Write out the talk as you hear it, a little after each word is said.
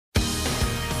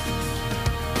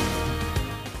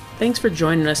Thanks for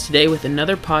joining us today with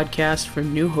another podcast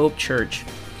from New Hope Church.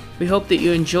 We hope that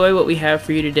you enjoy what we have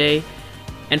for you today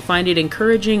and find it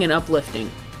encouraging and uplifting.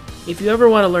 If you ever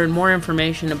want to learn more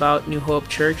information about New Hope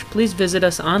Church, please visit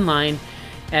us online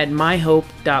at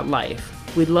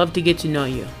myhope.life. We'd love to get to know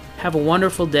you. Have a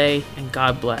wonderful day, and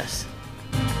God bless.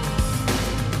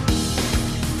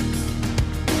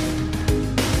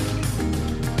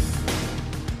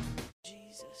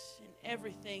 Jesus, in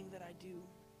everything that I do.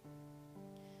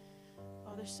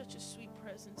 Oh, there's such a sweet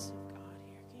presence of God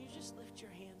here. Can you just lift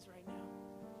your hands right now?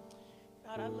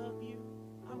 God, I love you.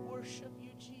 I worship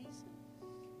you, Jesus.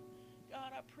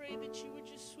 God, I pray that you would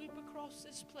just sweep across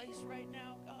this place right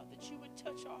now, God, that you would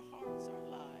touch our hearts, our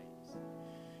lives.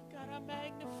 God, I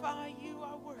magnify you.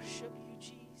 I worship you,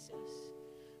 Jesus.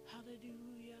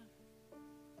 Hallelujah.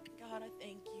 God, I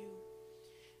thank you.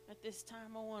 At this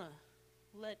time, I want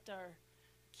to let our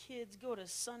kids go to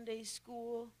Sunday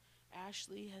school.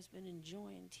 Ashley has been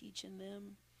enjoying teaching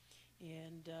them,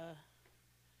 and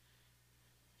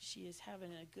she is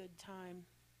having a good time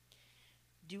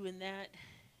doing that.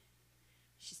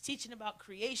 She's teaching about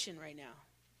creation right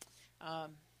now.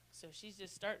 So she's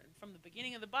just starting from the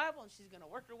beginning of the Bible, and she's going to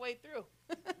work her way through,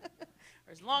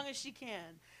 or as long as she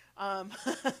can.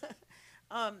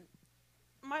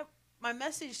 My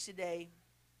message today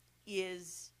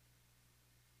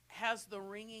has the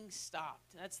ringing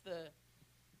stopped?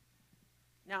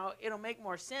 Now it'll make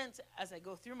more sense as I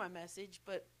go through my message,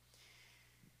 but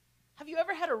have you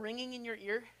ever had a ringing in your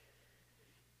ear?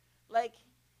 Like,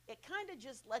 it kind of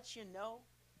just lets you know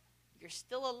you're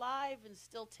still alive and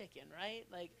still ticking, right?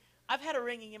 Like, I've had a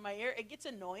ringing in my ear. It gets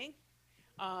annoying.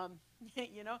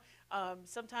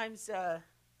 Sometimes,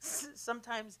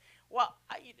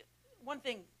 one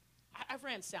thing, I've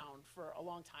ran sound for a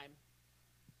long time,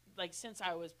 like since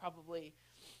I was probably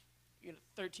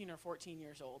 13 or 14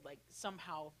 years old, like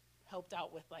somehow helped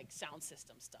out with like sound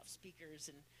system stuff, speakers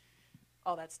and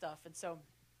all that stuff. And so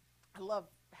I love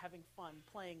having fun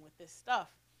playing with this stuff.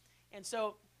 And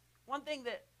so one thing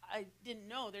that I didn't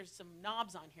know, there's some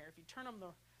knobs on here. If you turn them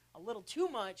a little too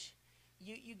much,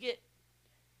 you get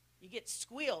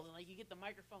squealed, and like you get the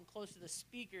microphone close to the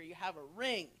speaker, you have a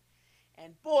ring.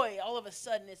 And boy, all of a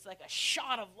sudden it's like a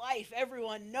shot of life.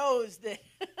 Everyone knows that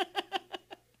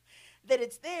that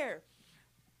it's there.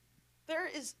 There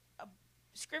is a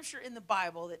scripture in the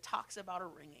Bible that talks about a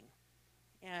ringing.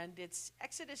 And it's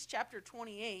Exodus chapter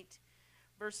 28,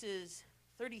 verses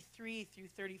 33 through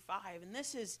 35. And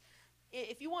this is,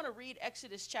 if you want to read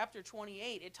Exodus chapter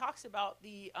 28, it talks about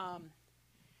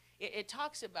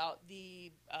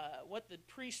what the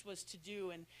priest was to do,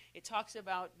 and it talks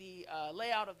about the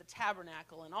layout of the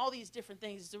tabernacle and all these different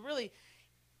things.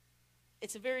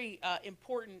 It's a very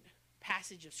important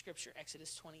passage of Scripture,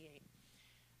 Exodus 28.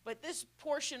 But this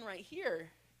portion right here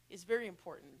is very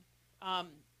important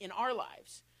in our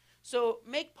lives. So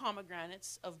make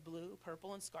pomegranates of blue,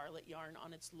 purple, and scarlet yarn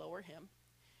on its lower hem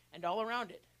and all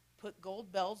around it. Put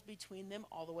gold bells between them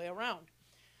all the way around.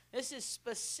 This is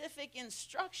specific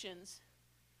instructions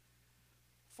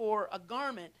for a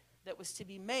garment that was to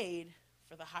be made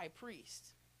for the high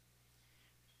priest.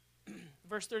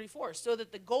 Verse 34, so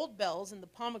that the gold bells and the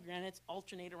pomegranates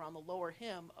alternate around the lower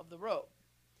hem of the robe.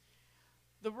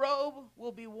 The robe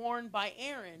will be worn by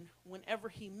Aaron whenever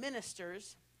he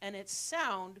ministers, and its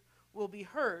sound will be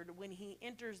heard when he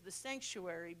enters the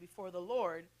sanctuary before the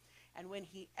Lord and when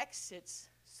he exits,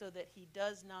 so that he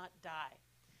does not die.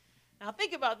 Now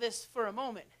think about this for a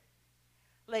moment.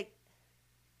 Like,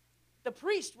 the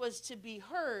priest was to be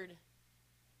heard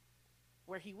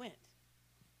where he went.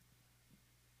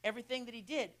 Everything that he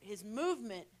did, his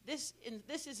movement, this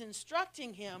is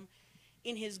instructing him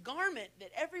in his garment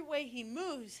that every way he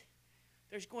moves,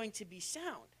 there's going to be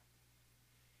sound.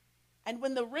 And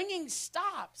when the ringing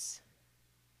stops,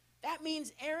 that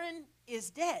means Aaron is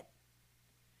dead.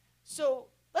 So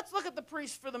let's look at the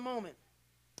priest for the moment.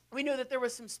 We know that there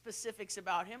was some specifics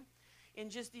about him.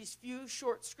 In just these few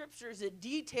short scriptures, it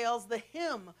details the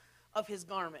hem of his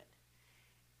garment.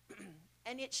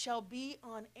 And it shall be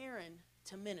on Aaron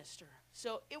to minister.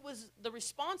 So it was the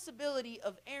responsibility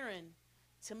of Aaron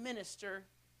to minister.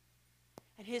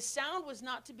 And his sound was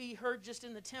not to be heard just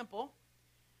in the temple,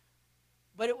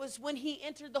 but it was when he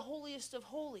entered the holiest of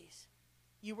holies.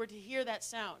 You were to hear that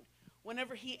sound.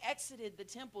 Whenever he exited the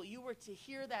temple, you were to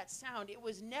hear that sound. It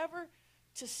was never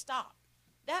to stop.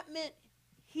 That meant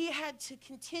he had to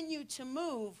continue to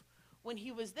move when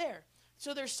he was there.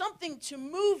 So there's something to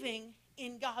moving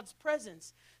in God's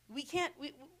presence. We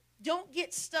don't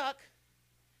get stuck,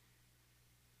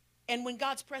 and when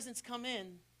God's presence come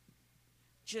in,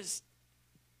 just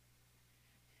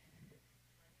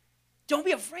Don't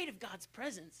be afraid of God's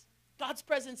presence. God's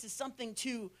presence is something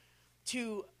to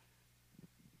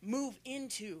move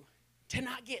into, to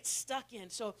not get stuck in.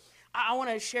 So I want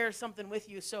to share something with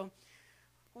you. So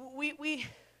we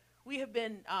have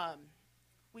been,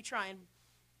 we try and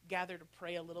gather to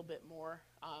pray a little bit more.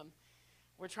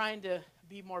 We're trying to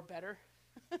be more better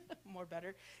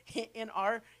in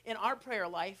our prayer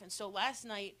life. And so last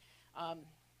night,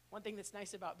 one thing that's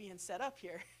nice about being set up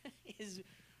here is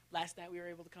last night we were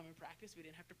able to come and practice. We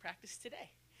didn't have to practice today.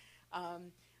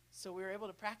 So we were able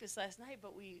to practice last night,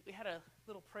 but we had a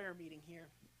little prayer meeting here.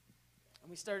 And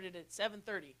we started at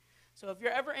 7:30. So if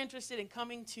you're ever interested in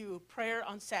coming to prayer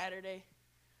on Saturday,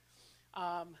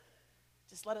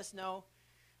 just let us know.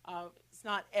 It's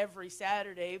not every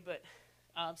Saturday, but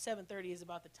 7:30 is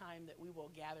about the time that we will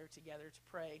gather together to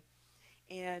pray.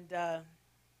 And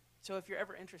so if you're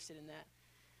ever interested in that,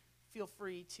 feel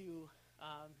free to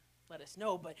let us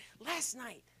know. But last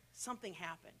night, something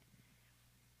happened.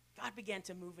 God began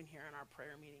to move in here in our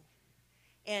prayer meeting.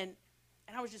 And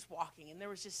I was just walking, and there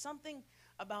was just something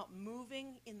about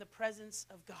moving in the presence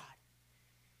of God.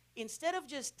 Instead of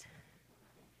just,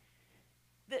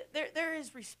 there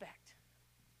is respect.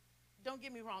 Don't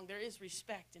get me wrong, there is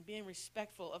respect and being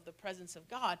respectful of the presence of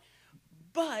God.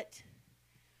 But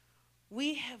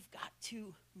we have got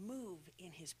to move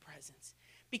in his presence.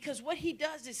 Because what he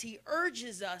does is he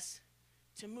urges us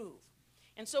to move.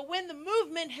 And so when the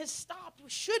movement has stopped,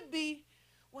 which should be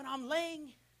when I'm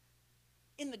laying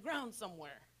in the ground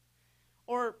somewhere,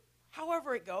 or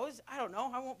however it goes, I don't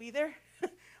know, I won't be there.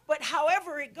 But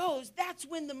however it goes, that's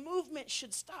when the movement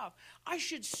should stop. I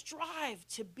should strive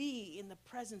to be in the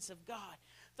presence of God.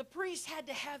 The priest had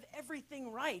to have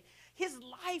everything right. His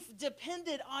life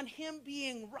depended on him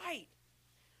being right.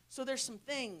 So there's some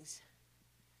things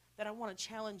that I want to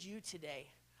challenge you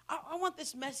today. I want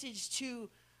this message to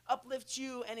uplift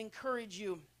you and encourage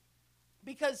you,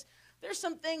 because there's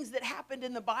some things that happened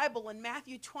in the Bible in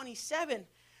Matthew 27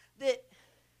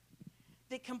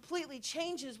 that completely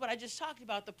changes what I just talked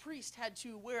about. The priest had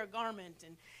to wear a garment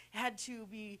and had to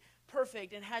be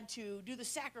perfect and had to do the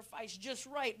sacrifice just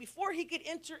right before he could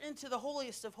enter into the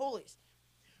holiest of holies.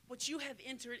 What you have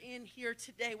entered in here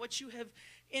today, what you have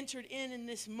entered in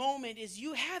this moment, is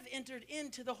you have entered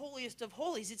into the holiest of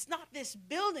holies. It's not this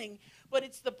building, but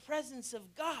it's the presence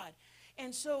of God.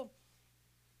 And so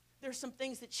there's some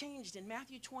things that changed in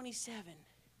Matthew 27,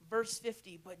 verse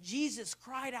 50. But Jesus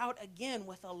cried out again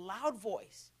with a loud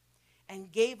voice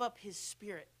and gave up his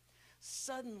spirit.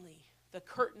 Suddenly, the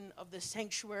curtain of the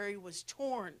sanctuary was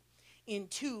torn in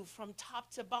two from top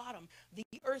to bottom. The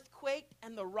earth quaked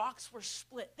and the rocks were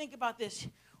split. Think about this.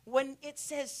 When it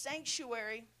says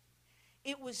sanctuary,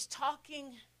 it was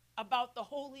talking about the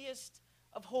holiest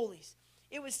of holies.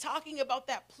 It was talking about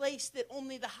that place that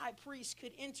only the high priest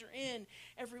could enter in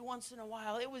every once in a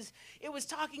while. It was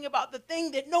talking about the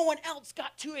thing that no one else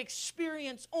got to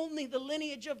experience. Only the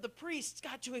lineage of the priests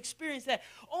got to experience that.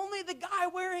 Only the guy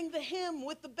wearing the hymn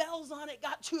with the bells on it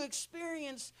got to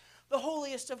experience the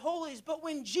holiest of holies. But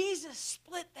when Jesus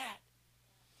split that,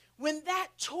 when that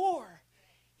tore,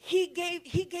 he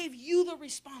gave you the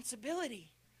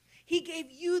responsibility. He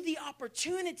gave you the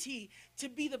opportunity to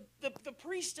be the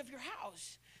priest of your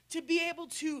house, to be able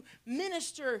to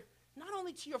minister not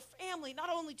only to your family, not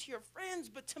only to your friends,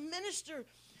 but to minister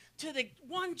to the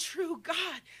one true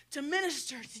God, to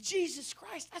minister to Jesus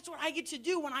Christ. That's what I get to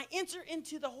do when I enter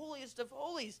into the holiest of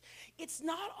holies. It's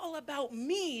not all about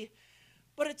me,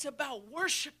 but it's about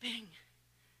worshiping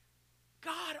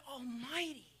God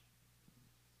Almighty.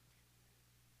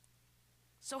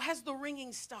 So has the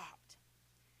ringing stopped?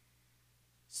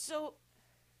 So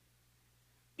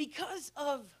because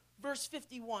of verse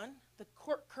 51, the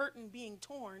curtain being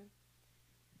torn,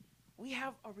 we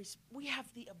have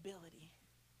the ability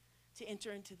to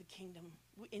enter into the kingdom,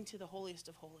 into the holiest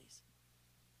of holies.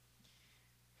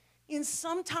 In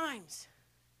sometimes,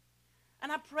 and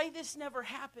I pray this never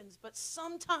happens, but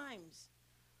sometimes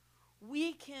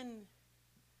we can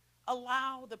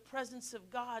allow the presence of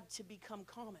God to become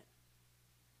common,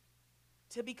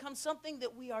 to become something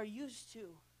that we are used to.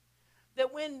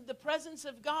 That when the presence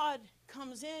of God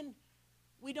comes in,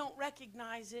 we don't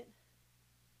recognize it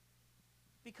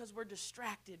because we're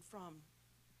distracted from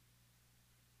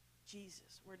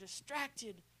Jesus. We're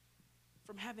distracted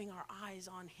from having our eyes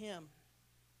on him.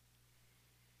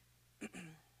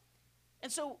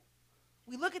 And so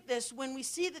we look at this, when we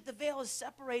see that the veil has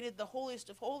separated the holiest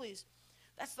of holies,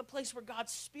 that's the place where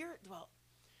God's Spirit dwelt.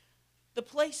 The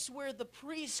place where the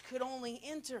priest could only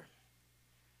enter.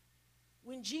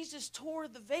 When Jesus tore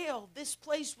the veil, this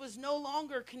place was no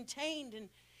longer contained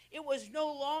It was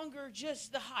no longer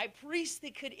just the high priest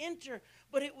that could enter,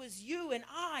 but it was you and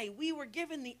I. We were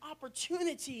given the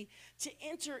opportunity to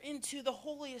enter into the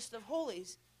holiest of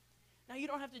holies. Now, you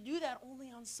don't have to do that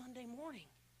only on Sunday morning.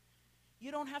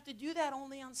 You don't have to do that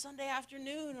only on Sunday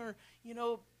afternoon or,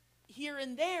 here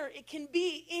and there. It can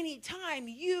be any time.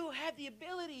 You have the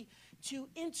ability to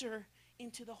enter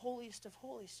into the holiest of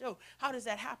holies. So how does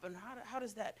that happen? How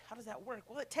does that work?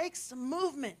 Well, it takes some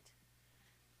movement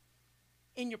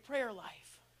in your prayer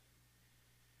life.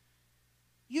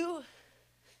 You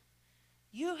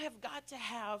have got to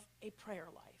have a prayer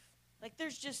life. Like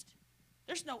there's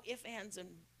no ifs, ands,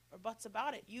 or buts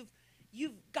about it.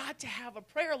 You've got to have a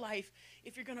prayer life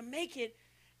if you're going to make it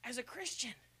as a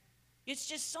Christian. It's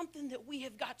just something that we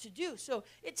have got to do. So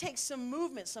it takes some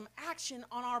movement, some action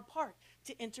on our part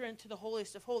to enter into the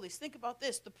holiest of holies. Think about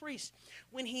this. The priest,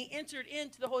 when he entered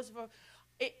into the holiest of holies,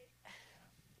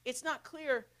 it's not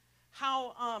clear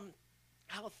how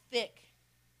thick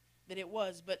that it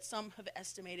was, but some have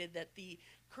estimated that the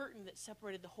curtain that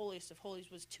separated the holiest of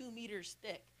holies was 2 meters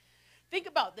thick. Think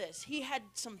about this. He had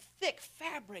some thick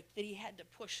fabric that he had to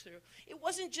push through. It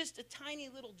wasn't just a tiny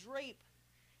little drape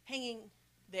hanging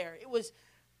there. It was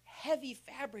heavy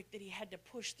fabric that he had to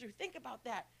push through. Think about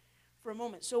that for a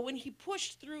moment. So when he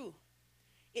pushed through,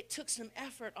 it took some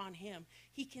effort on him.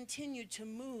 He continued to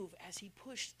move as he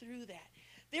pushed through that.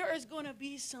 There is going to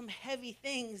be some heavy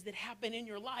things that happen in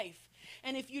your life.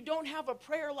 And if you don't have a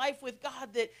prayer life with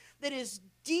God that is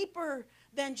deeper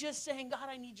than just saying, God,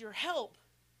 I need your help,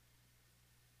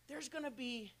 there's going to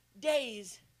be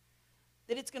days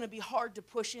that it's going to be hard to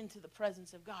push into the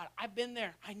presence of God. I've been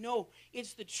there. I know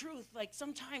it's the truth. Like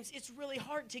sometimes it's really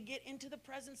hard to get into the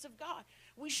presence of God.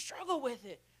 We struggle with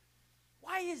it.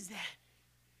 Why is that?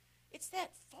 It's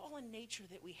that fallen nature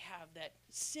that we have, that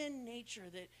sin nature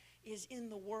that is in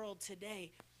the world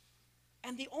today.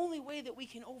 And the only way that we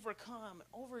can overcome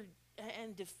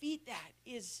and defeat that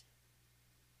is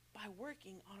by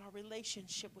working on our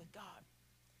relationship with God.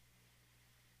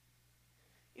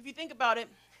 If you think about it,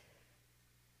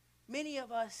 many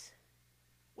of us,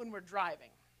 when we're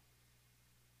driving,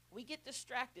 we get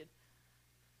distracted.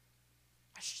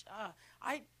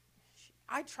 I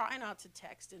try not to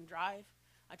text and drive.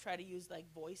 I try to use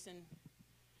like voice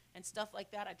and stuff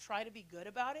like that. I try to be good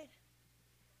about it.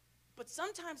 But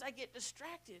sometimes I get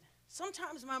distracted.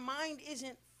 Sometimes my mind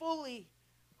isn't fully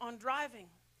on driving.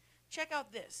 Check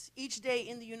out this. Each day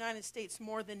in the United States,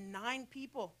 more than 9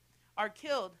 people are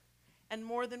killed and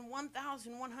more than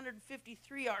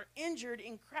 1,153 are injured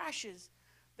in crashes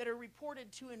that are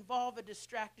reported to involve a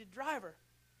distracted driver.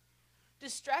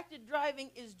 Distracted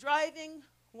driving is driving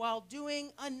while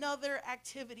doing another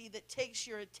activity that takes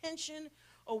your attention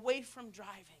away from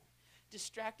driving.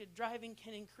 Distracted driving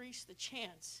can increase the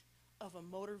chance of a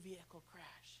motor vehicle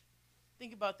crash.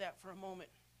 Think about that for a moment.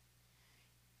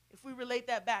 If we relate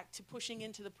that back to pushing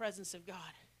into the presence of God.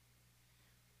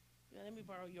 Yeah, let me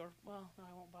borrow no,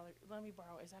 I won't bother. Let me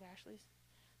borrow, is that Ashley's?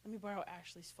 Let me borrow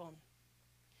Ashley's phone.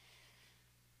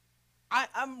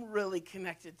 I'm really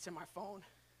connected to my phone,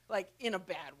 like in a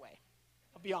bad way.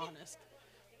 I'll be honest.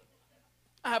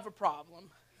 I have a problem,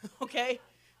 okay?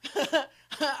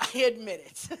 I admit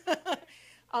it.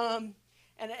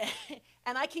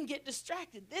 And I can get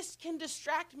distracted. This can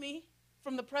distract me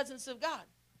from the presence of God.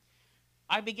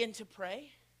 I begin to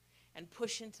pray and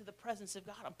push into the presence of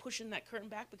God. I'm pushing that curtain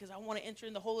back because I want to enter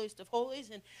in the holiest of holies,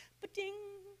 and ba-ding.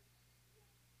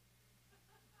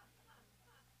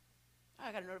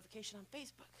 I got a notification on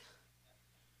Facebook.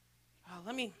 I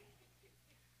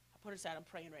put it aside. I'm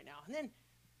praying right now. And then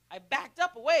I backed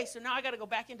up away, so now I got to go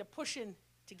back into pushing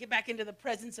to get back into the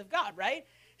presence of God, right?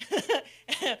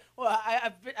 Well,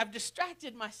 I've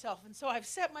distracted myself, and so I've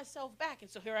set myself back, and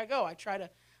so here I go. I try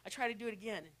to do it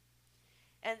again,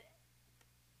 and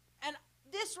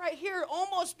this right here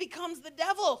almost becomes the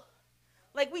devil.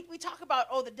 Like we talk about,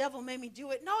 oh, the devil made me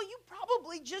do it. No, you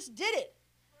probably just did it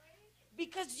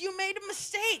because you made a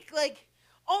mistake. Like,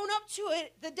 own up to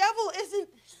it. The devil isn't,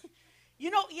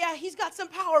 yeah, he's got some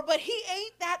power, but he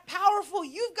ain't that powerful.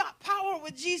 You've got power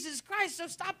with Jesus Christ, so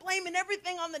stop blaming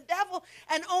everything on the devil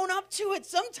and own up to it.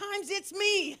 Sometimes it's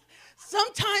me.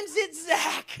 Sometimes it's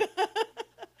Zach.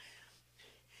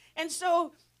 And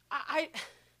so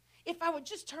if I would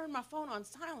just turn my phone on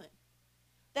silent,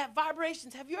 that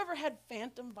vibrations, have you ever had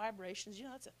phantom vibrations? You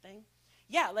know, that's a thing.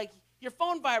 Yeah, like your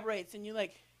phone vibrates and you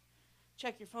like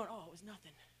check your phone. Oh, it was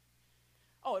nothing.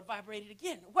 Oh, it vibrated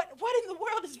again. What in the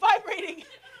world is vibrating?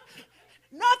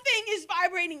 Nothing is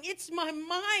vibrating. It's my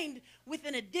mind with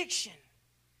an addiction.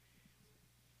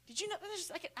 Did you know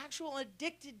there's like an actual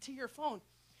addicted to your phone?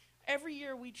 Every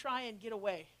year we try and get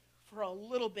away for a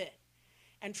little bit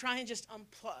and try and just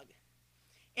unplug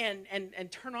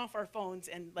and turn off our phones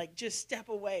and like just step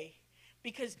away.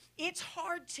 Because it's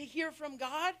hard to hear from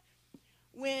God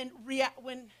when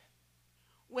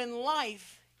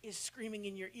life is screaming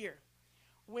in your ear.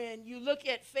 When you look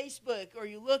at Facebook or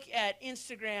you look at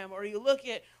Instagram or you look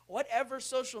at whatever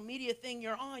social media thing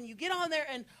you're on, you get on there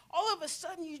and all of a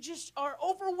sudden you just are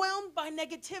overwhelmed by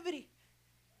negativity.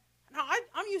 Now,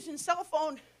 I'm using cell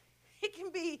phone. It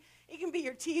can be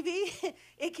your TV.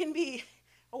 It can be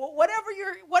whatever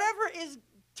is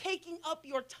taking up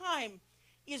your time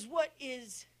is what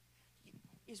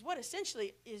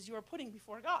essentially is you're putting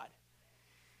before God.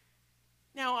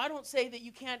 Now, I don't say that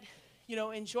you can't,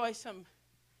 enjoy some,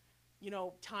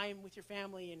 time with your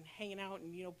family and hanging out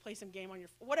and, play some game on your,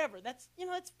 whatever. That's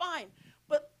fine.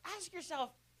 But ask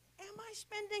yourself, am I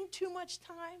spending too much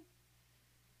time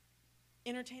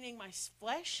entertaining my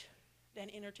flesh than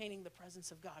entertaining the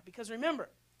presence of God? Because remember,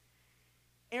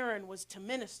 Aaron was to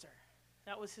minister.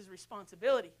 That was his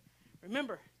responsibility.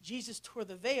 Remember, Jesus tore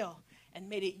the veil and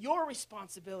made it your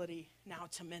responsibility now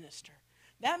to minister.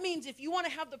 That means if you want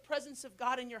to have the presence of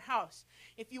God in your house,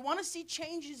 if you want to see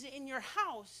changes in your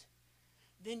house,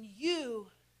 then you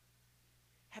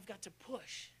have got to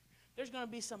push. There's going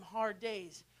to be some hard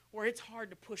days where it's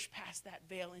hard to push past that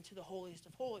veil into the holiest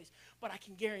of holies. But I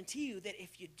can guarantee you that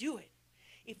if you do it,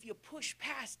 if you push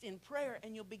past in prayer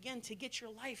and you'll begin to get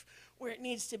your life where it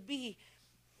needs to be,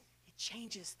 it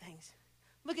changes things.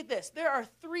 Look at this. There are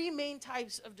 3 main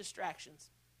types of distractions.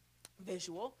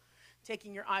 Visual,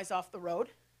 taking your eyes off the road.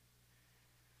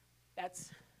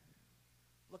 That's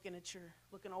looking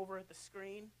over at the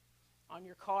screen on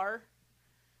your car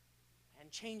and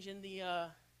changing the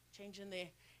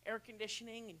air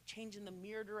conditioning and changing the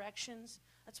mirror directions.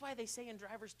 That's why they say in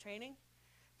driver's training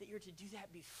that you're to do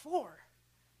that before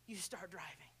you start driving.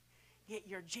 Get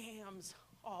your jams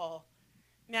all.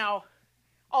 Now,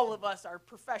 all of us are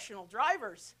professional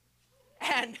drivers,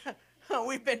 and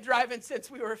we've been driving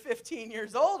since we were 15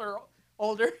 years old or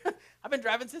older. I've been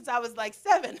driving since I was like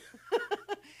 7.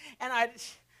 And I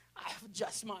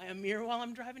adjust my mirror while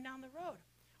I'm driving down the road.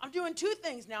 I'm doing 2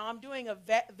 things now. I'm doing a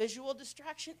visual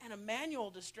distraction and a manual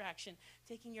distraction,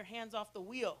 taking your hands off the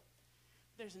wheel.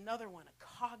 There's another one,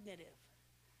 a cognitive,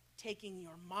 taking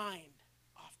your mind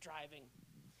off driving.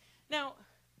 Now,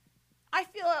 I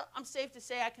feel I'm safe to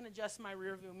say I can adjust my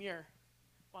rearview mirror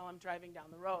while I'm driving down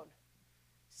the road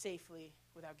safely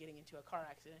without getting into a car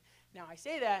accident. Now, I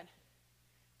say that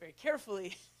very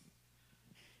carefully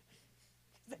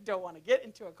because I don't want to get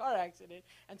into a car accident,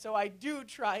 and so I do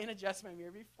try and adjust my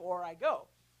mirror before I go.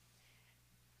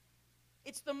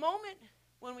 It's the moment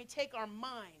when we take our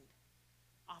mind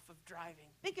off of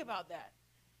driving. Think about that.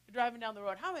 You're driving down the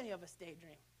road. How many of us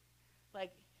daydream?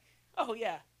 Like, oh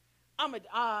yeah, I'm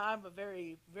a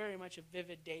very, very much a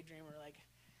vivid daydreamer. Like,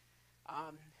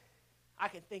 I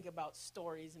can think about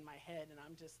stories in my head, and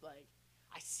I'm just like,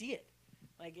 I see it.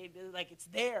 Like it's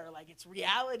there. Like it's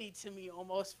reality to me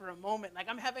almost for a moment. Like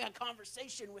I'm having a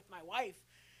conversation with my wife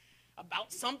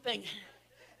about something.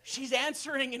 She's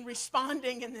answering and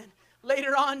responding, and then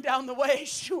later on down the way,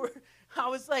 I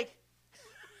was like,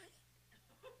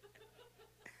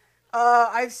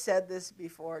 I've said this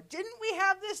before. Didn't we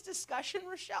have this discussion,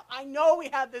 Rochelle? I know we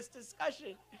had this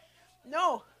discussion.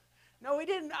 No, we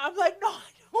didn't. I'm like, no,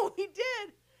 we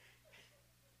did.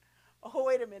 Oh,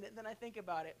 wait a minute. Then I think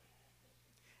about it.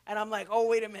 And I'm like, oh,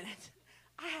 wait a minute.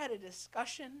 I had a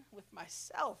discussion with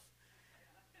myself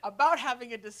about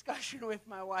having a discussion with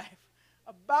my wife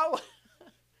about,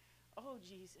 oh,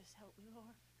 Jesus, help me,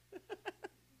 Lord.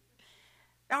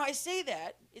 Now, I say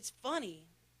that. It's funny.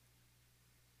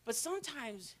 But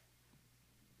sometimes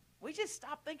we just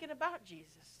stop thinking about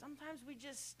Jesus. Sometimes we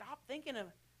just stop thinking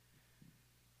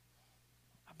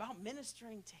about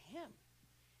ministering to him.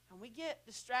 And we get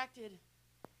distracted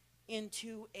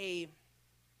into a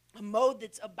mode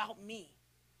that's about me.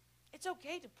 It's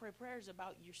okay to pray prayers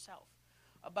about yourself,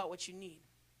 about what you need.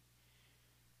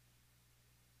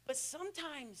 But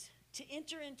sometimes to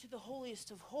enter into the holiest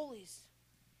of holies,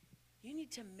 you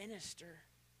need to minister.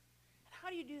 And how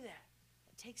do you do that?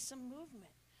 It takes some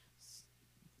movement.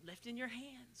 Lifting your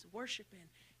hands, worshiping.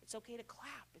 It's okay to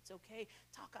clap. It's okay.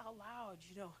 Talk out loud,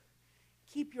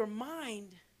 Keep your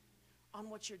mind on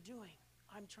what you're doing.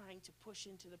 I'm trying to push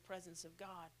into the presence of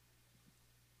God.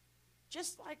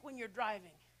 Just like when you're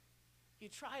driving, you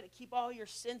try to keep all your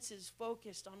senses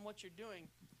focused on what you're doing,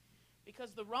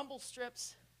 because the rumble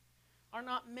strips are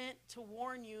not meant to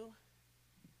warn you,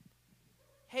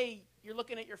 hey, you're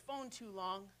looking at your phone too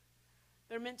long.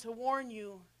 They're meant to warn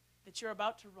you that you're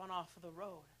about to run off of the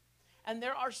road. And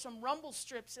there are some rumble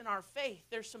strips in our faith.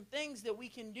 There's some things that we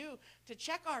can do to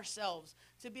check ourselves,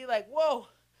 to be like, whoa,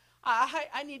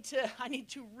 I need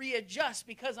to readjust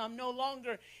because I'm no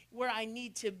longer where I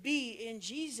need to be in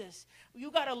Jesus. You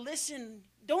got to listen.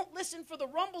 Don't listen for the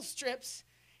rumble strips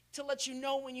to let you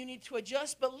know when you need to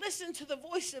adjust, but listen to the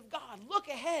voice of God. Look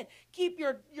ahead. Keep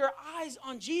your eyes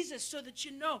on Jesus so that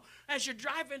you know as you're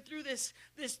driving through this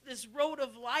road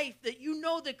of life that you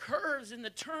know the curves and the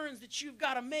turns that you've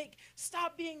got to make.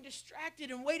 Stop being distracted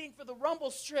and waiting for the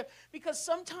rumble strip, because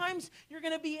sometimes you're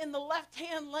going to be in the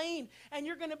left-hand lane and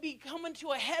you're going to be coming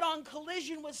to a head-on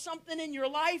collision with something in your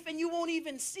life and you won't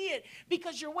even see it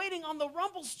because you're waiting on the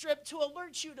rumble strip to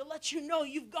alert you, to let you know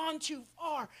you've gone too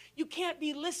far. You can't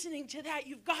be listening to that.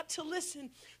 You've got to listen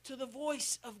to the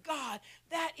voice of God.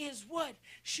 That is what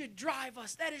should drive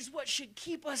us. That is what should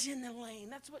keep us in the lane.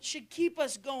 That's what should keep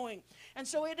us going. And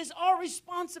so it is our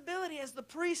responsibility as the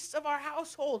priests of our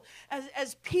household,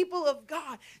 as people of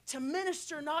God, to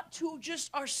minister not to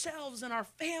just ourselves and our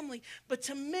family, but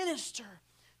to minister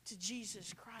to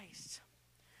Jesus Christ.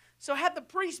 So had the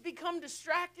priest become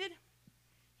distracted,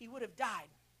 he would have died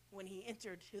when he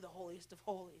entered to the holiest of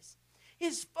holies.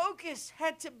 His focus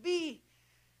had to be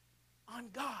on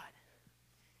God.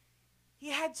 He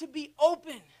had to be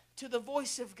open to the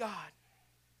voice of God.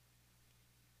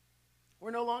 We're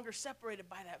no longer separated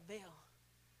by that veil,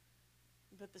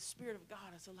 but the Spirit of God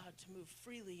is allowed to move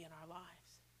freely in our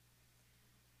lives.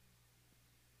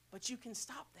 But you can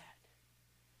stop that.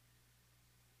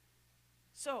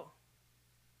 So,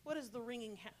 what does the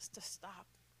ringing has to stop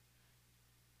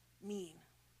mean?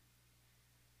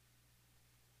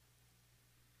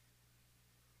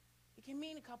 It can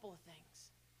mean a couple of things.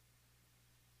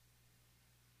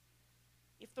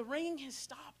 If the ringing has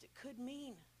stopped, it could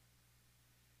mean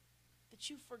that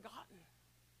you've forgotten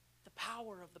the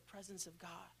power of the presence of God.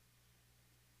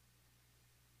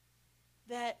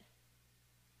 That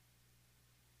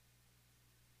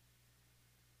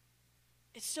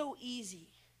it's so easy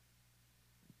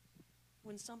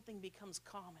when something becomes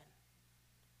common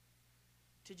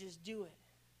to just do it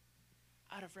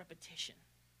out of repetition.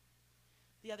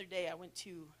 The other day I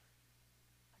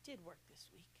did work this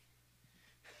week.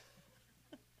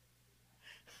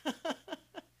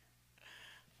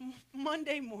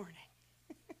 Monday morning.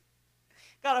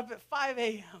 Got up at 5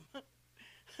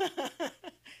 a.m.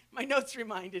 My notes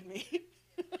reminded me.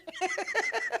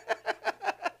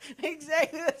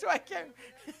 Exactly, that's why I came.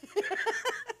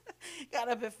 Got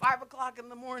up at 5 o'clock in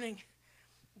the morning,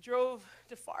 drove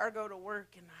to Fargo to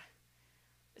work, and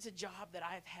it's a job that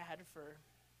I've had for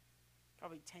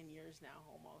probably 10 years now,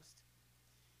 almost,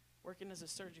 working as a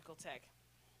surgical tech.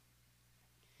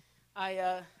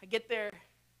 I get there.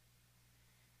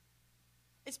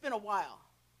 It's been a while.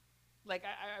 Like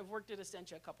I've worked at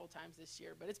Essentia a couple of times this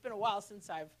year, but it's been a while since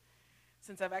I've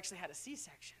actually had a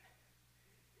C-section.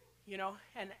 You know,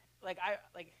 and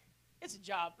it's a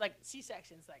job. Like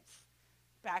C-sections, like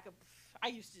back up. I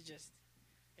used to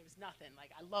it was nothing.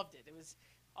 Like I loved it. It was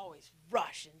always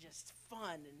rush and just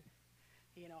fun, and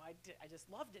you know, I just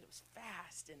loved it. It was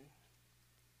fast and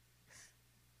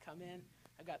come in.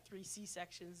 I've got 3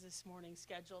 C-sections this morning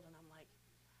scheduled, and I'm like,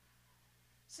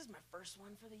 this is my first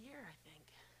one for the year, I think.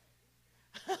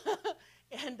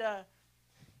 And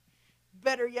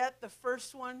better yet, the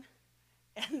first one,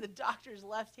 and the doctor's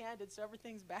left-handed, so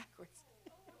everything's backwards.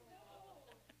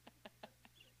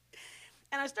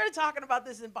 And I started talking about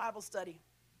this in Bible study.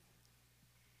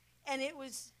 And it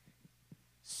was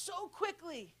so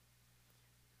quickly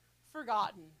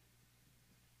forgotten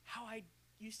how I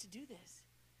used to do this.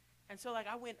 And so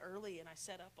I went early and I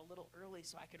set up a little early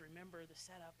so I could remember the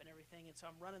setup and everything. And so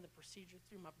I'm running the procedure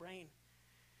through my brain.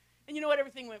 And you know what?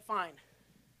 Everything went fine.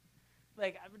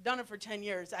 Like I've done it for 10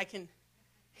 years. I can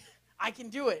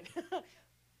do it.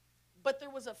 But there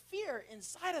was a fear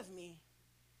inside of me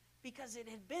because it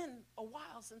had been a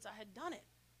while since I had done it.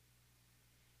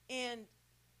 And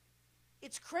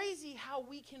it's crazy how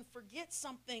we can forget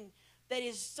something that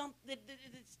is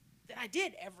that I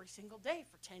did every single day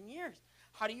for 10 years.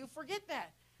 How do you forget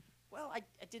that? Well, I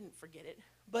didn't forget it,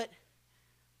 but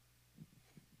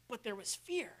there was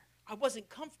fear. I wasn't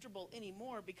comfortable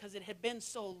anymore because it had been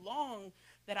so long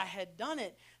that I had done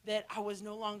it that I was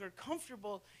no longer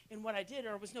comfortable in what I did,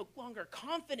 or was no longer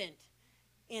confident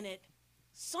in it.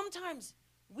 Sometimes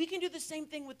we can do the same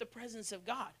thing with the presence of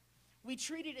God. We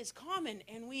treat it as common,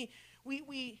 and we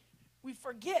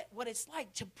forget what it's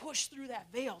like to push through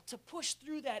that veil, to push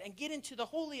through that and get into the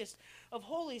holiest of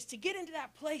holies, to get into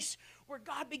that place where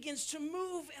God begins to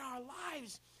move in our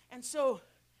lives. And so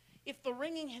if the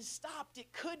ringing has stopped,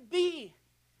 it could be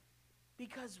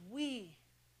because we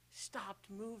stopped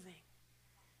moving.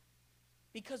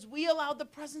 because we allowed the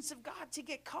presence of God to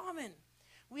get common.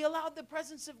 We allowed the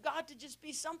presence of God to just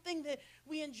be something that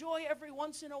we enjoy every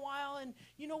once in a while. And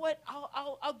you know what?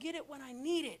 I'll get it when I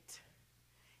need it,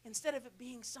 instead of it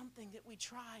being something that we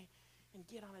try and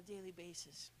get on a daily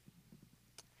basis.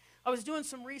 I was doing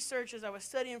some research as I was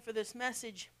studying for this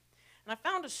message, and I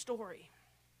found a story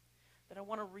that I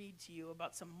want to read to you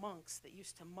about some monks that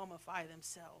used to mummify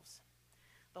themselves.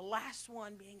 The last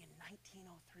one being in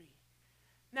 1903.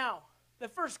 Now, the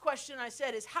first question I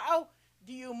said is, how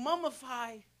do you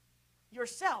mummify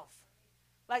yourself?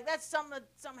 Like, that's something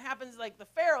happens like the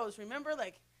pharaohs, remember?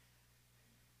 Like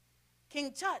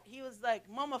King Tut, he was like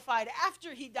mummified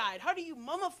after he died. How do you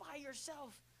mummify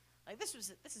yourself? Like, this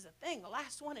is a thing. The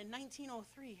last one in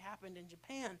 1903 happened in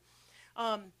Japan.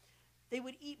 They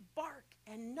would eat bark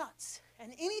and nuts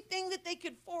and anything that they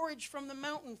could forage from the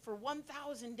mountain for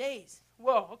 1,000 days.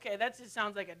 Whoa, okay, that just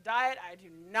sounds like a diet I do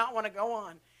not want to go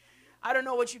on. I don't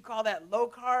know what you call that, low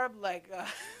carb, like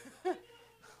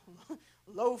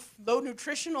low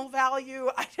nutritional value.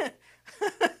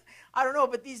 I don't know,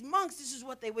 but these monks, this is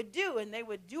what they would do, and they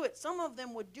would do it. Some of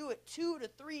them would do it 2 to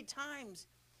 3 times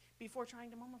before trying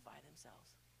to mummify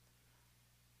themselves.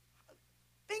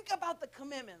 Think about the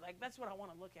commitment. Like, that's what I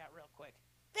want to look at real quick.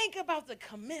 Think about the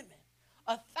commitment.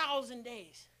 1,000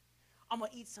 days. I'm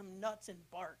going to eat some nuts and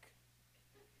bark.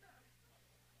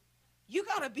 You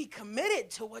got to be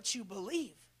committed to what you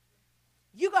believe.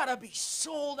 You got to be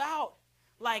sold out.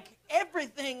 Like,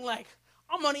 everything, like,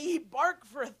 I'm going to eat bark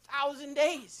for 1,000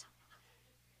 days.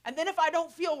 And then if I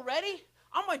don't feel ready,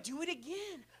 I'm going to do it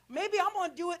again. Maybe I'm going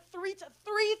to do it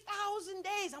 3,000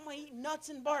 days. I'm going to eat nuts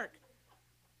and bark.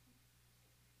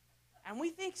 And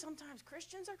we think sometimes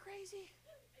Christians are crazy.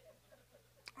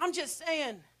 I'm just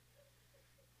saying.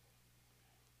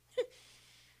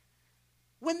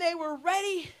 When they were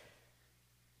ready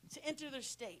to enter their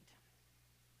state,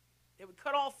 they would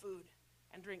cut all food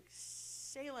and drink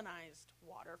salinized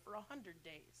water for 100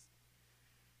 days.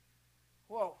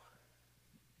 Whoa.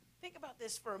 Think about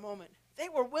this for a moment. They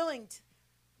were willing to,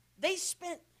 they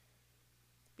spent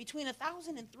between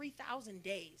 1,000 and 3,000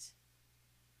 days.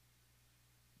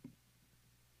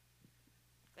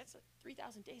 That's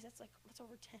 3,000 days. That's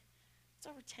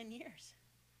over 10 years.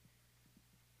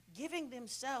 Giving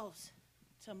themselves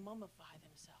to mummify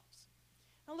themselves.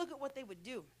 Now look at what they would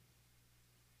do.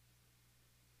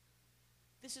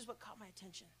 This is what caught my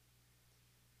attention.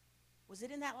 Was it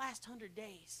in that last 100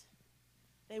 days,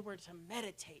 they were to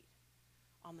meditate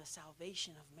on the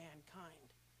salvation of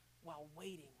mankind while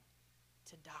waiting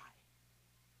to die.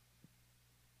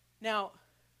 Now,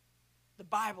 the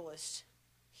Bible is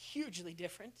hugely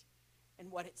different in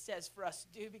what it says for us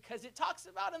to do, because it talks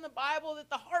about in the Bible that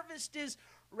the harvest is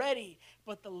ready,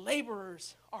 but the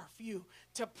laborers are few.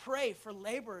 To pray for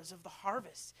laborers of the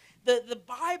harvest. The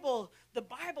Bible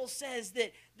says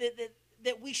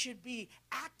that we should be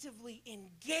actively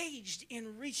engaged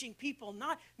in reaching people,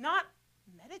 not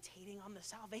meditating on the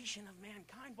salvation of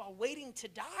mankind while waiting to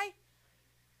die.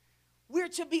 We're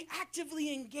to be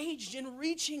actively engaged in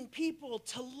reaching people,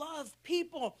 to love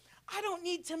people. I don't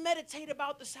need to meditate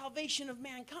about the salvation of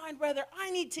mankind. Rather, I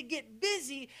need to get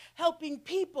busy helping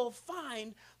people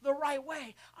find the right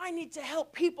way. I need to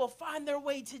help people find their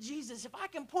way to Jesus. If I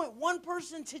can point one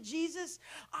person to Jesus,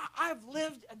 I've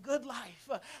lived a good life.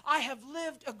 I have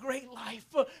lived a great life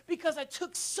because I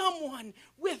took someone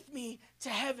with me to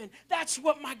heaven. That's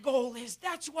what my goal is.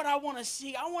 That's what I want to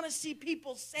see. I want to see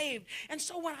people saved. And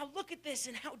so when I look at this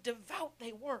and how devout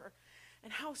they were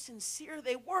and how sincere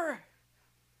they were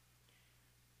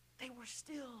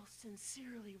still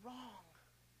sincerely wrong.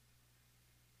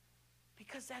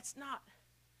 Because that's not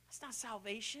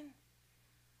salvation.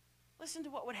 Listen to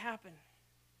what would happen.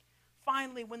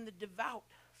 Finally, when the devout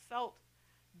felt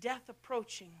death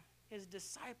approaching, his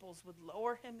disciples would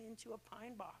lower him into a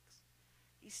pine box.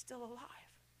 He's still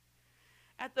alive.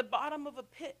 At the bottom of a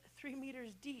pit 3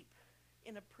 meters deep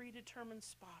in a predetermined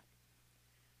spot.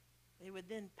 They would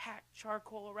then pack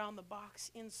charcoal around the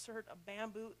box, insert a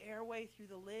bamboo airway through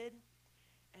the lid,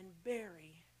 and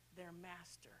bury their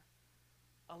master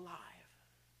alive.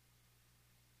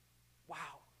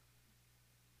 Wow.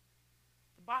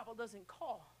 The Bible doesn't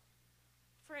call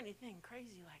for anything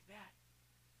crazy like that.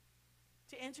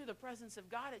 To enter the presence of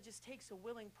God, it just takes a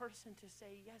willing person to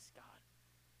say, yes, God.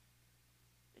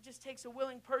 It just takes a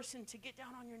willing person to get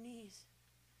down on your knees.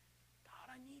 God,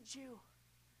 I need you.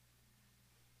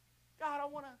 God,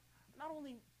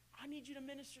 I need you to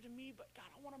minister to me, but God,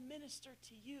 I want to minister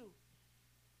to you.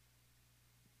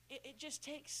 It just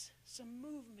takes some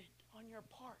movement on your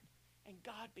part, and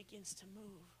God begins to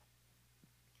move.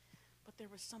 But there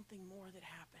was something more that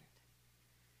happened.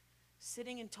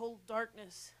 Sitting in total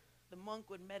darkness, the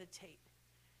monk would meditate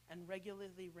and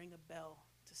regularly ring a bell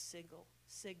to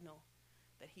signal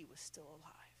that he was still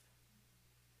alive.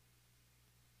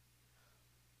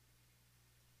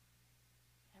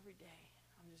 Every day,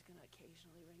 I'm just going to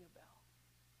occasionally ring a bell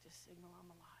to signal I'm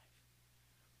alive.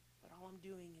 But all I'm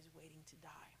doing is waiting to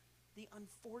die. The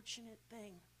unfortunate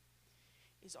thing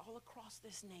is all across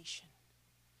this nation,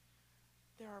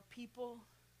 there are people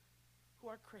who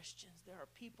are Christians. There are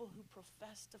people who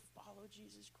profess to follow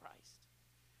Jesus Christ,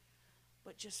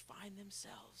 but just find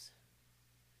themselves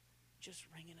just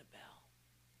ringing a bell,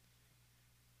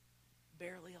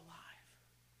 barely alive,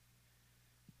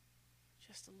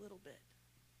 just a little bit.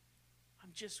 I'm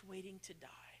just waiting to die.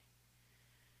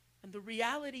 And the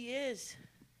reality is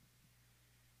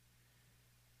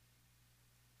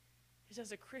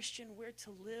as a Christian, we're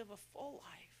to live a full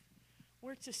life.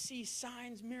 We're to see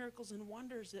signs, miracles, and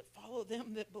wonders that follow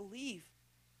them that believe.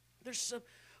 There's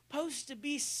supposed to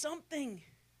be something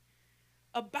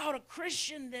about a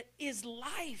Christian that is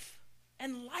life,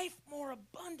 and life more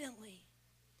abundantly.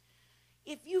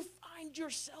 If you find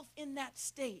yourself in that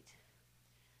state,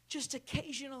 just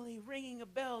occasionally ringing a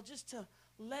bell, just to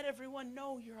let everyone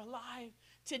know you're alive,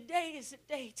 today is the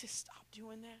day to stop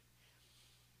doing that.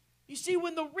 You see,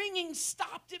 when the ringing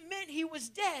stopped, it meant he was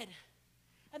dead.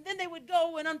 And then they would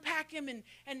go and unpack him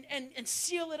and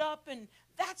seal it up. And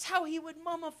that's how he would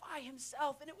mummify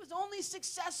himself. And it was only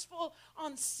successful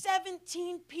on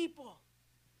 17 people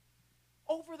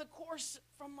over the course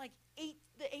from like it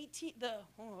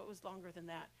was longer than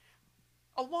that.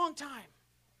 A long time.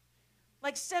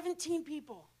 Like 17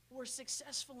 people were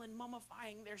successful in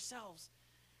mummifying themselves.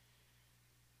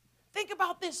 Think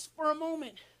about this for a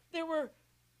moment. There were,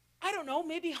 I don't know,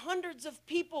 maybe hundreds of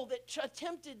people that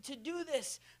attempted to do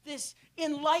this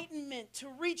enlightenment, to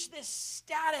reach this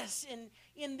status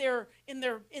in their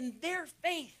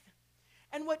faith.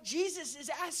 And what Jesus is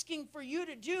asking for you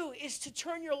to do is to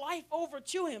turn your life over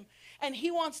to him. And he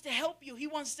wants to help you. He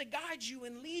wants to guide you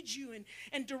and lead you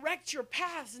and direct your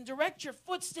paths and direct your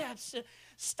footsteps.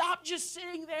 Stop just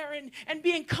sitting there and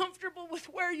being comfortable with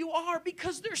where you are,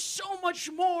 because there's so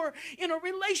much more in a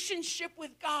relationship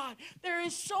with God. There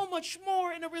is so much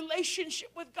more in a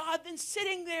relationship with God than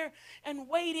sitting there and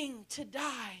waiting to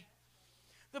die.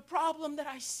 The problem that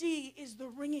I see is the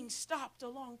ringing stopped a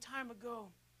long time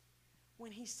ago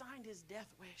when he signed his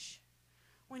death wish.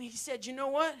 When he said, you know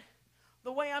what?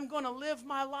 The way I'm going to live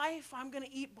my life, I'm going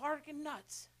to eat bark and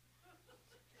nuts.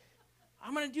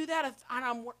 I'm going to do that,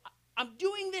 and I'm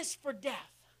doing this for death.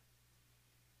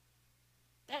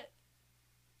 That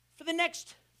for the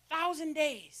next 1,000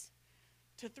 days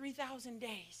to 3,000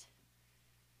 days,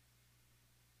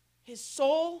 his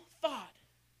sole thought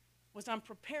was, I'm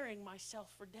preparing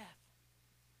myself for death.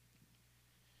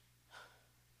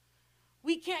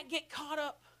 We can't get caught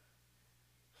up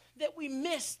that we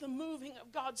miss the moving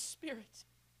of God's Spirit.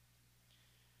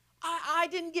 I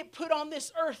didn't get put on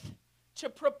this earth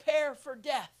to prepare for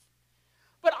death,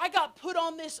 but I got put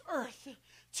on this earth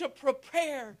to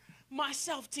prepare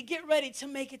myself to get ready to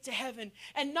make it to heaven.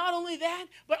 And not only that,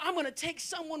 but I'm going to take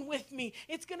someone with me.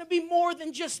 It's going to be more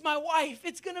than just my wife.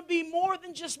 It's going to be more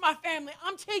than just my family.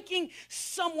 I'm taking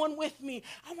someone with me.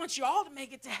 I want you all to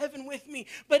make it to heaven with me,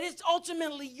 but it's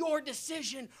ultimately your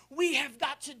decision. We have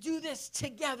got to do this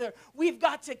together. We've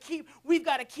got to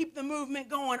keep the movement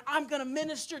going. I'm going to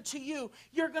minister to you.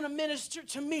 You're going to minister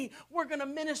to me. We're going to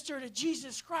minister to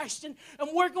Jesus Christ, and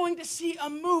we're going to see a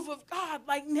move of God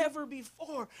like never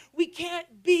before. We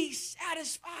can't be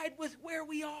satisfied with where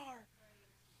we are.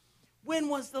 When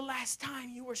was the last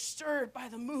time you were stirred by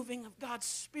the moving of God's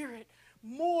Spirit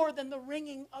more than the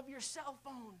ringing of your cell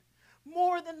phone,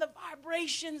 more than the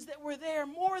vibrations that were there,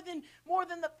 more than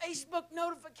the Facebook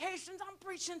notifications? I'm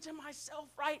preaching to myself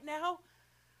right now.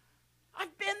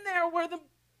 I've been there where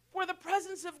the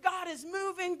presence of God is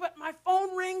moving, but my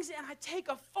phone rings and I take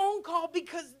a phone call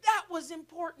because that was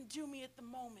important to me at the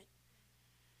moment.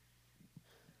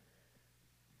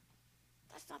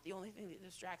 That's not the only thing that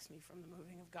distracts me from the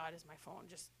moving of God is my phone.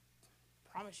 Just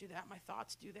promise you that. My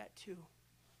thoughts do that too.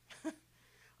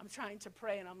 I'm trying to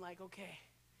pray and I'm like, okay,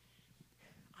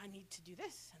 I need to do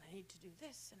this and I need to do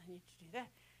this and I need to do that.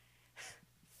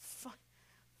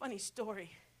 Funny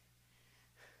story.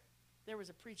 There was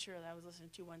a preacher that I was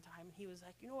listening to one time, and he was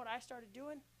like, you know what I started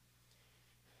doing?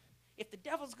 If the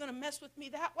devil's going to mess with me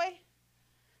that way,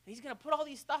 and he's going to put all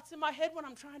these thoughts in my head when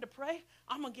I'm trying to pray,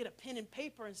 I'm going to get a pen and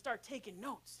paper and start taking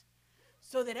notes.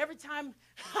 So that every time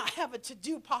I have a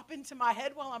to-do pop into my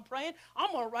head while I'm praying,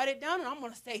 I'm going to write it down and I'm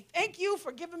going to say, thank you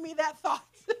for giving me that thought.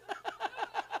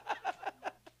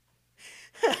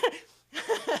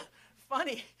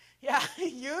 Funny. Yeah,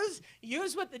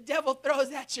 use what the devil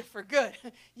throws at you for good.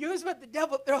 Use what the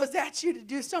devil throws at you to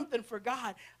do something for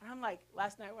God. And I'm like,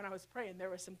 last night when I was praying, there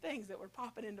were some things that were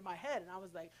popping into my head. And I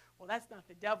was like, well, that's not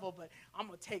the devil, but I'm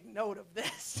going to take note of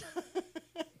this.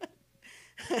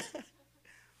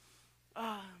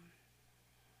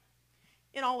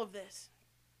 In all of this,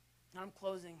 and I'm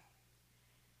closing,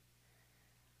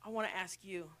 I want to ask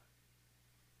you,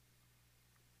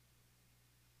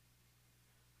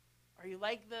 are you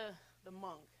like the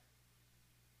monk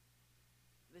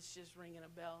that's just ringing a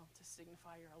bell to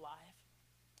signify you're alive?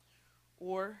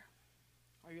 Or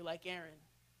are you like Aaron,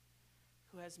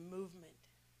 who has movement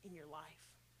in your life,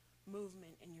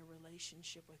 movement in your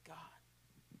relationship with God?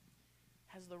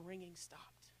 Has the ringing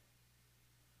stopped?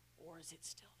 Or is it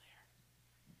still there?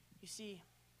 You see,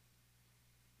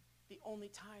 the only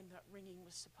time that ringing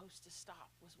was supposed to stop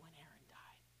was when Aaron died.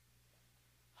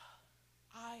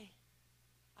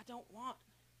 I don't want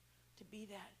to be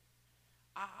that.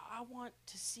 I want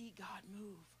to see God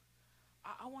move.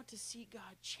 I want to see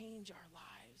God change our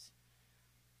lives.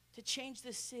 To change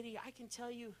this city, I can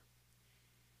tell you,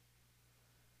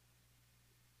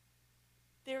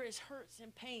 there is hurts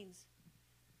and pains,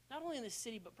 not only in this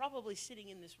city, but probably sitting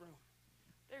in this room.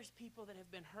 There's people that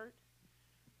have been hurt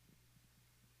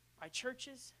by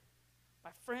churches,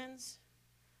 by friends,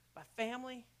 by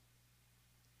family.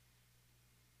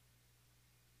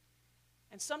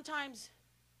 And sometimes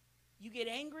you get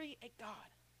angry at God.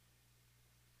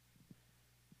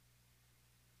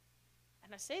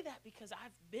 And I say that because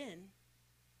I've been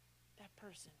that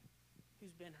person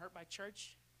who's been hurt by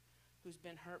church, who's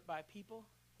been hurt by people,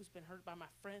 who's been hurt by my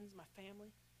friends, my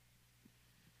family.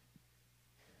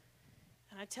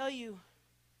 And I tell you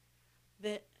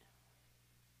that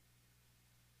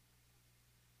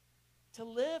to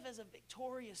live as a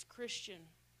victorious Christian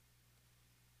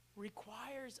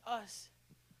requires us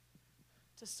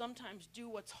to sometimes do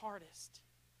what's hardest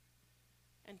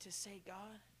and to say,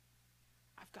 God,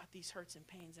 I've got these hurts and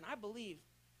pains. And I believe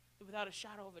that without a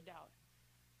shadow of a doubt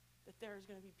that there is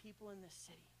going to be people in this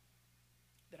city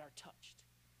that are touched,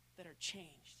 that are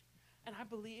changed. And I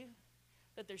believe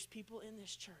that there's people in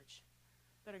this church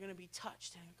that are going to be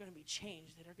touched and are going to be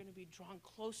changed, that are going to be drawn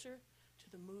closer to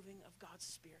the moving of God's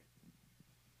Spirit.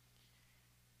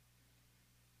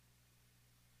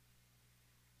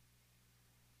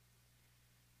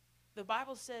 The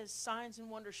Bible says signs and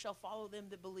wonders shall follow them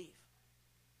that believe.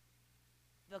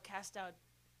 They'll cast out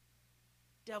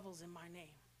devils in my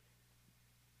name.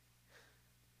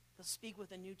 They'll speak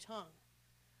with a new tongue.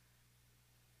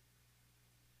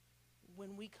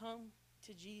 When we come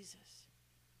to Jesus,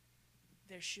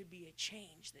 there should be a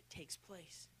change that takes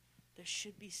place. There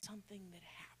should be something that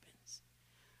happens.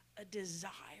 A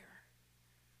desire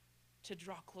to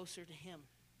draw closer to Him.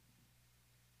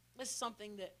 This is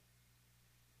something that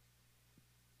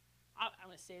I'm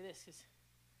going to say this because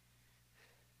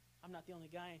I'm not the only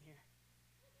guy in here.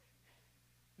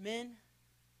 Men,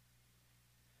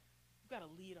 we've got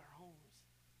to lead our homes.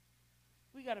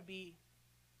 We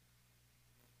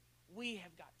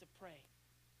have got to pray.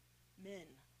 Men,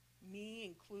 me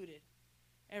included,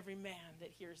 every man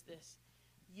that hears this,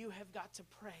 you have got to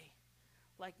pray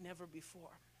like never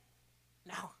before.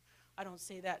 Now, I don't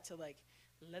say that to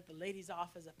let the ladies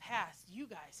off as a pass. You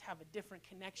guys have a different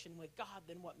connection with God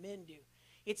than what men do.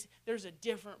 There's a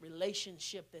different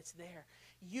relationship that's there.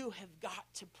 You have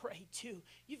got to pray too.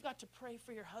 You've got to pray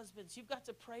for your husbands. You've got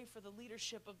to pray for the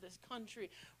leadership of this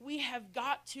country. We have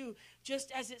got to,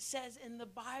 just as it says in the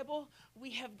Bible,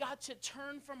 we have got to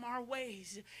turn from our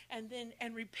ways and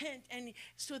repent, and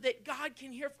so that God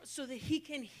can hear, so that He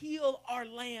can heal our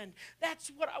land.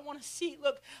 That's what I want to see.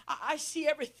 Look, I see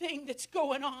everything that's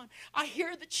going on. I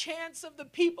hear the chants of the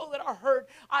people that are hurt.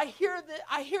 I hear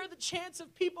the chants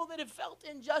of people that have felt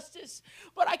injustice.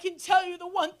 But I can tell you the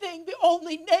one thing, the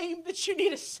only name that you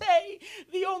need to say,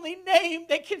 the only name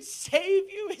that can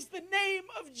save you is the name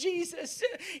of Jesus.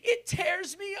 It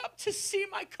tears me up to see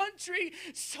my country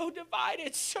so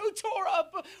divided, so tore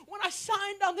up. When I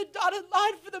signed on the dotted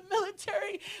line for the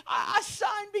military, I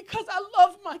signed because I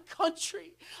love my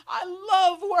country. I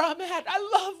love where I'm at. I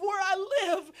love where I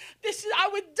live. I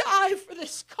would die for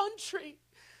this country.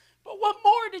 But what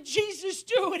more did Jesus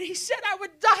do? And He said, I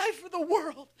would die for the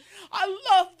world. I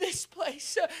love this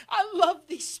place. I love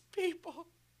these people.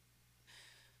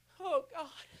 Oh, God.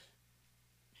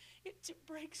 It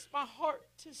breaks my heart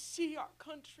to see our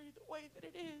country the way that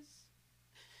it is.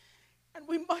 And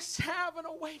we must have an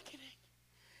awakening.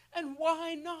 And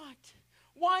why not?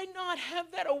 Why not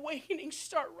have that awakening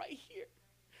start right here?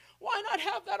 Why not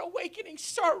have that awakening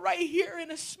start right here in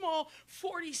a small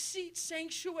 40-seat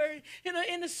sanctuary,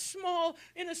 in a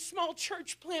small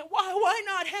church plant? Why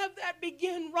not have that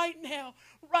begin right now,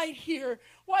 right here?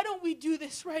 Why don't we do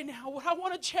this right now? What I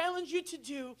want to challenge you to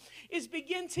do is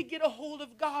begin to get a hold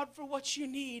of God for what you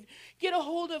need. Get a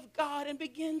hold of God and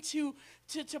begin to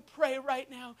pray right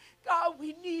now. God,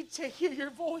 we need to hear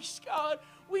your voice, God.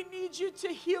 We need you to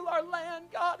heal our land,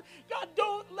 God. God,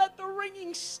 don't let the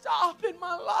ringing stop in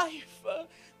my life.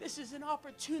 This is an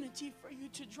opportunity for you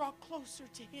to draw closer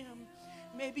to him.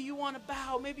 Maybe you want to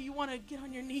bow. Maybe you want to get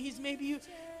on your knees. Maybe you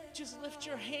just lift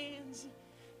your hands.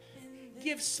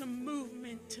 Give some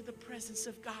movement to the presence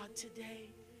of God today.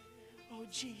 Oh,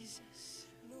 Jesus.